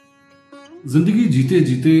जिंदगी जीते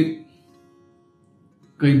जीते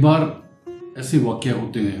कई बार ऐसे वाकया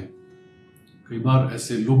होते हैं, कई बार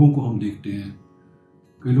ऐसे लोगों को हम देखते हैं,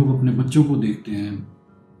 कई लोग अपने बच्चों को देखते हैं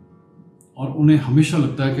और उन्हें हमेशा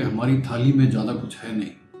लगता है कि हमारी थाली में ज़्यादा कुछ है नहीं।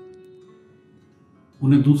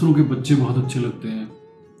 उन्हें दूसरों के बच्चे बहुत अच्छे लगते हैं,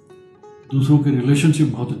 दूसरों के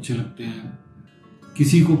रिलेशनशिप बहुत अच्छे लगते हैं,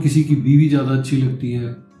 किसी को किसी की बीवी ज़्यादा अच्छी लगती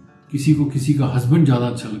है, किसी को किसी का हस्बैंड ज़्यादा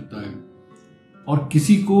अच्छा लगता है और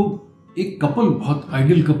किसी को एक कपल बहुत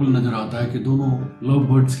आइडियल कपल नजर आता है कि दोनों लव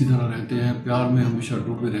बर्ड्स की तरह रहते हैं, प्यार में हमेशा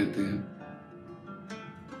डूबे रहते हैं।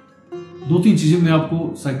 दो तीन चीजें मैं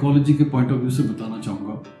आपको साइकोलॉजी के पॉइंट ऑफ व्यू से बताना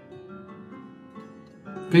चाहूंगा।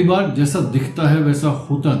 कई बार जैसा दिखता है वैसा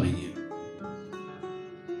होता नहीं है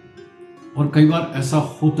और कई बार ऐसा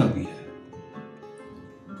होता भी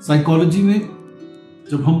है। साइकोलॉजी में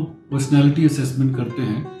जब हम पर्सनैलिटी असेसमेंट करते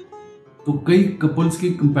हैं तो कई कपल्स की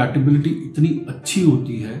कंपैटिबिलिटी इतनी अच्छी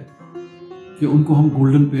होती है कि उनको हम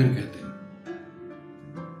गोल्डन पेयर कहते हैं।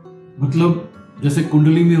 मतलब जैसे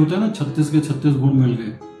कुंडली में होता है ना 36 के 36 गुण मिल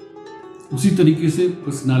गए, उसी तरीके से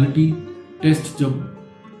पर्सनालिटी टेस्ट जब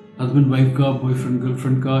हस्बैंड वाइफ का, बॉयफ्रेंड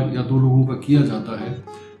गर्लफ्रेंड का या दो लोगों का किया जाता है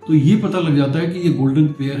तो ये पता लग जाता है कि ये गोल्डन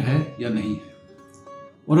पेयर है या नहीं है।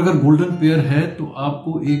 और अगर गोल्डन पेयर है तो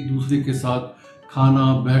आपको एक दूसरे के साथ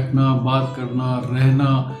खाना, बैठना, बात करना,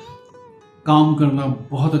 रहना, काम करना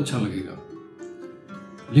बहुत अच्छा लगेगा।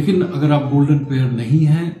 लेकिन अगर आप गोल्डन पेयर नहीं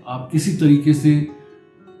हैं, आप किसी तरीके से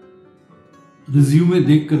रिज्यूमे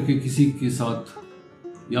देख करके किसी के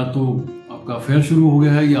साथ या तो आपका अफेयर शुरू हो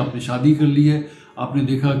गया है या आपने शादी कर ली है, आपने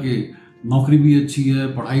देखा कि नौकरी भी अच्छी है,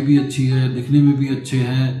 पढ़ाई भी अच्छी है, दिखने में भी अच्छे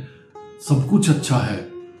हैं, सब कुछ अच्छा है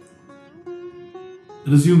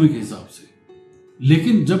रिज्यूमे के हिसाब से।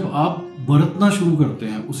 लेकिन जब आप बरतना शुरू करते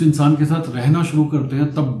हैं, उस इंसान के साथ रहना शुरू करते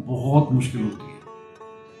हैं, तब बहुत मुश्किल होती है।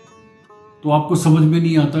 तो आपको समझ में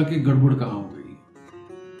नहीं आता कि गड़बड़ कहाँ हो गई।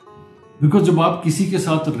 बिकॉज जब आप किसी के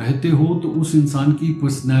साथ रहते हो तो उस इंसान की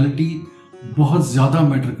पर्सनैलिटी बहुत ज्यादा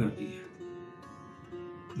मैटर करती है।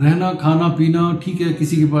 रहना, खाना, पीना ठीक है,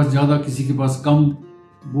 किसी के पास ज्यादा, किसी के पास कम,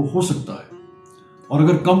 वो हो सकता है और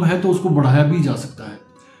अगर कम है तो उसको बढ़ाया भी जा सकता है।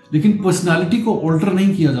 लेकिन पर्सनैलिटी को ऑल्टर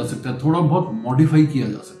नहीं किया जा सकता, थोड़ा बहुत मॉडिफाई किया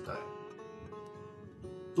जा सकता है।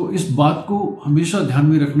 तो इस बात को हमेशा ध्यान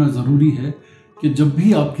में रखना जरूरी है कि जब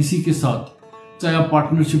भी आप किसी के साथ, चाहे आप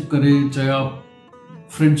पार्टनरशिप करें, चाहे आप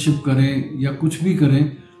फ्रेंडशिप करें या कुछ भी करें,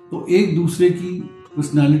 तो एक दूसरे की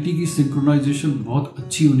पर्सनैलिटी की सिंक्रोनाइजेशन बहुत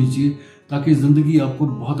अच्छी होनी चाहिए ताकि जिंदगी आपको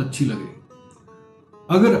बहुत अच्छी लगे।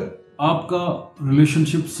 अगर आपका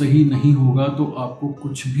रिलेशनशिप सही नहीं होगा तो आपको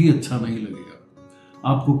कुछ भी अच्छा नहीं लगेगा,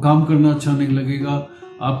 आपको काम करना अच्छा नहीं लगेगा।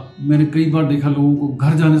 मैंने कई बार देखा लोगों को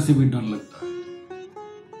घर जाने से भी डर लगता है।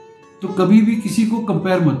 तो कभी भी किसी को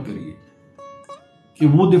कंपेयर मत करिए कि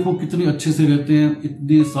वो देखो कितने अच्छे से रहते हैं,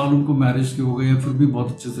 इतने साल उनको मैरिज के हो गए हैं फिर भी बहुत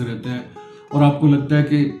अच्छे से रहते हैं और आपको लगता है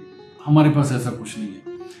कि हमारे पास ऐसा कुछ नहीं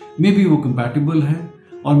है। मे बी वो कंपैटिबल है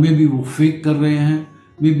और मे बी वो फेक कर रहे हैं,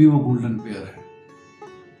 मे बी वो गोल्डन पेयर है।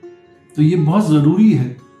 तो ये बहुत जरूरी है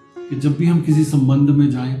कि जब भी हम किसी संबंध में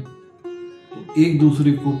जाएं तो एक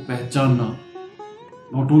दूसरे को पहचानना,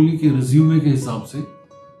 नॉट ओनली के रिज्यूमे के हिसाब से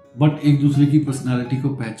बट एक दूसरे की पर्सनैलिटी को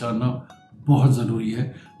पहचानना बहुत ज़रूरी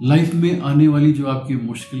है। लाइफ में आने वाली जो आपकी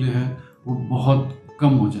मुश्किलें हैं वो बहुत कम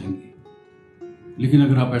हो जाएंगी। लेकिन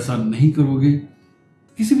अगर आप ऐसा नहीं करोगे,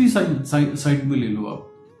 किसी भी साइड में ले लो, आप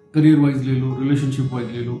करियर वाइज ले लो, रिलेशनशिप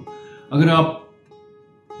वाइज ले लो, अगर आप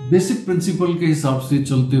बेसिक प्रिंसिपल के हिसाब से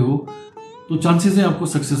चलते हो तो चांसेस है आपको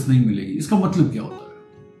सक्सेस नहीं मिलेगी। इसका मतलब क्या होता है?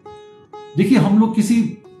 देखिए, हम लोग किसी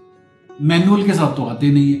मैनुअल के साथ तो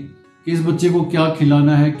आते नहीं है कि इस बच्चे को क्या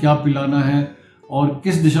खिलाना है, क्या पिलाना है और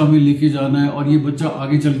किस दिशा में लेके जाना है और ये बच्चा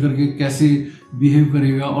आगे चल करके कैसे बिहेव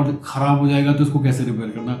करेगा और खराब हो जाएगा तो इसको कैसे रिपेयर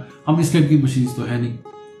करना। हम इस टाइप की मशीन तो है नहीं।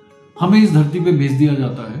 हमें इस धरती पे भेज दिया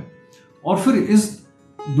जाता है और फिर इस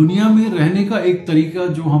दुनिया में रहने का एक तरीका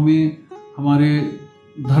जो हमें हमारे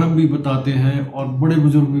धर्म भी बताते हैं और बड़े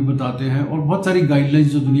बुजुर्ग भी बताते हैं और बहुत सारी गाइडलाइंस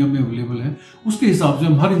जो दुनिया में अवेलेबल है, उसके हिसाब से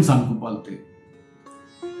हम हर इंसान को पालते हैं।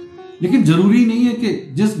 लेकिन जरूरी नहीं है कि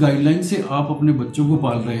जिस गाइडलाइन से आप अपने बच्चों को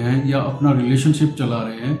पाल रहे हैं या अपना रिलेशनशिप चला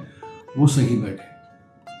रहे हैं वो सही बैठे।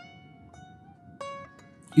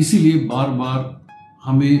 इसीलिए बार बार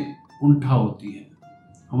हमें उल्टा होती है,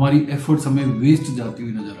 हमारी एफर्ट्स हमें वेस्ट जाती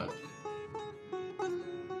हुई नजर आती है।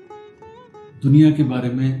 दुनिया के बारे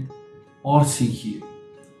में और सीखिए।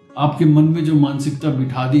 आपके मन में जो मानसिकता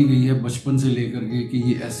बिठा दी गई है बचपन से लेकर के कि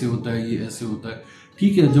ये ऐसे होता है, ये ऐसे होता है,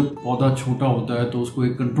 ठीक है, जब पौधा छोटा होता है तो उसको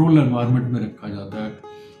एक कंट्रोल एनवायरनमेंट में रखा जाता है,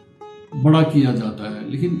 बड़ा किया जाता है।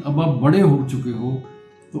 लेकिन अब आप बड़े हो चुके हो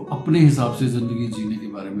तो अपने हिसाब से ज़िंदगी जीने के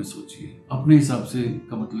बारे में सोचिए। अपने हिसाब से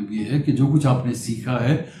का मतलब ये है कि जो कुछ आपने सीखा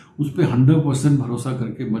है उस पर 100% भरोसा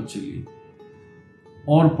करके मत चलिए,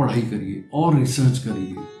 और पढ़ाई करिए और रिसर्च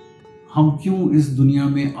करिए। हम क्यों इस दुनिया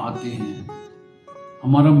में आते हैं,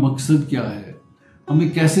 हमारा मकसद क्या है, हमें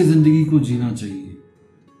कैसे ज़िंदगी को जीना चाहिए।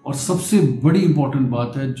 और सबसे बड़ी इंपॉर्टेंट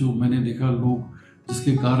बात है जो मैंने देखा, लोग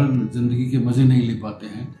जिसके कारण ज़िंदगी के मज़े नहीं ले पाते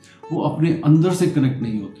हैं, वो अपने अंदर से कनेक्ट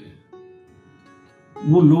नहीं होते हैं।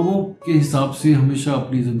 वो लोगों के हिसाब से हमेशा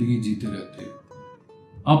अपनी ज़िंदगी जीते रहते हैं।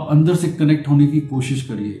 आप अंदर से कनेक्ट होने की कोशिश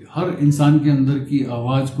करिए। हर इंसान के अंदर की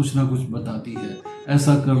आवाज़ कुछ ना कुछ बताती है,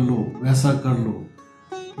 ऐसा कर लो, वैसा कर लो।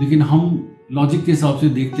 लेकिन हम लॉजिक के हिसाब से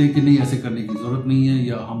देखते हैं कि नहीं, ऐसे करने की ज़रूरत नहीं है,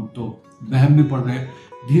 या हम तो वहम में पड़ रहे हैं।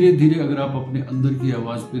 धीरे धीरे अगर आप अपने अंदर की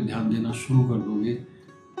आवाज़ पे ध्यान देना शुरू कर दोगे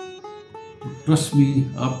तो ट्रस्ट मी,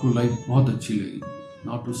 आपको लाइफ बहुत अच्छी लगेगी।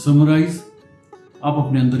 नाउ टू समराइज, आप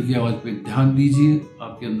अपने अंदर की आवाज़ पे ध्यान दीजिए।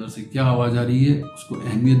 आपके अंदर से क्या आवाज़ आ रही है उसको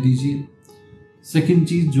अहमियत दीजिए। सेकंड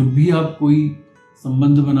चीज़, जो भी आप कोई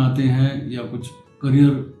संबंध बनाते हैं या कुछ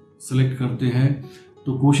करियर सेलेक्ट करते हैं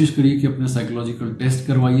तो कोशिश करिए कि अपने साइकोलॉजिकल टेस्ट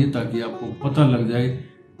करवाइए, ताकि आपको पता लग जाए।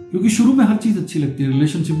 क्योंकि शुरू में हर चीज़ अच्छी लगती है,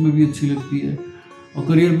 रिलेशनशिप में भी अच्छी लगती है और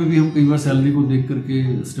करियर में भी हम कई बार सैलरी को देख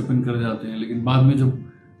करके स्टेप इन कर जाते हैं, लेकिन बाद में जब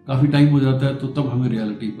काफ़ी टाइम हो जाता है तो तब हमें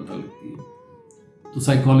रियलिटी पता लगती है। तो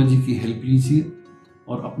साइकोलॉजी की हेल्प लीजिए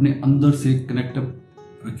और अपने अंदर से कनेक्ट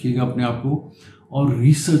रखिएगा अपने आप को, और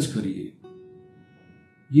रिसर्च करिए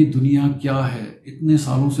ये दुनिया क्या है। इतने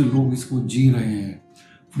सालों से लोग इसको जी रहे हैं,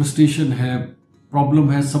 फ्रस्ट्रेशन है, प्रॉब्लम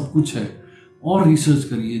है, सब कुछ है। और रिसर्च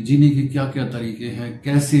करिए जीने के क्या क्या तरीके हैं,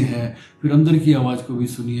 कैसे हैं, फिर अंदर की आवाज़ को भी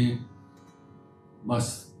सुनिए। बस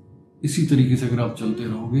इसी तरीके से अगर आप चलते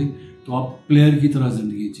रहोगे तो आप प्लेयर की तरह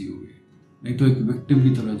ज़िंदगी जियोगे, नहीं तो एक विक्टिम की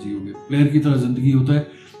तरह जियोगे। प्लेयर की तरह ज़िंदगी होता है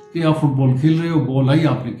कि आप फुटबॉल खेल रहे हो, बॉल आई,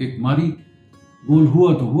 आपने किक मारी, गोल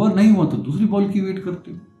हुआ तो हुआ, नहीं हुआ तो दूसरी बॉल की वेट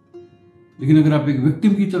करते हो। लेकिन अगर आप एक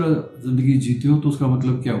विक्टिम की तरह ज़िंदगी जीते हो तो उसका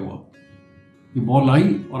मतलब क्या हुआ कि बॉल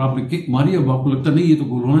आई और आपने किक मारी, अब आपको लगता नहीं ये तो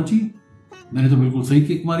गोल होना चाहिए, मैंने तो बिल्कुल सही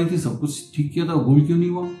किक मारी थी, सब कुछ ठीक किया था, गोल क्यों नहीं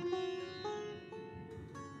हुआ।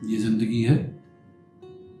 ये ज़िंदगी है,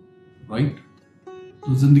 राइट।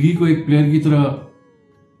 तो ज़िंदगी को एक प्लेयर की तरह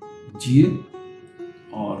जिए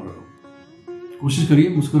और कोशिश करिए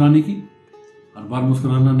मुस्कुराने की। हर बार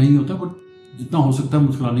मुस्कुराना नहीं होता, बट जितना हो सकता है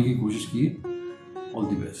मुस्कुराने की कोशिश कीजिए। All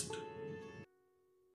the best.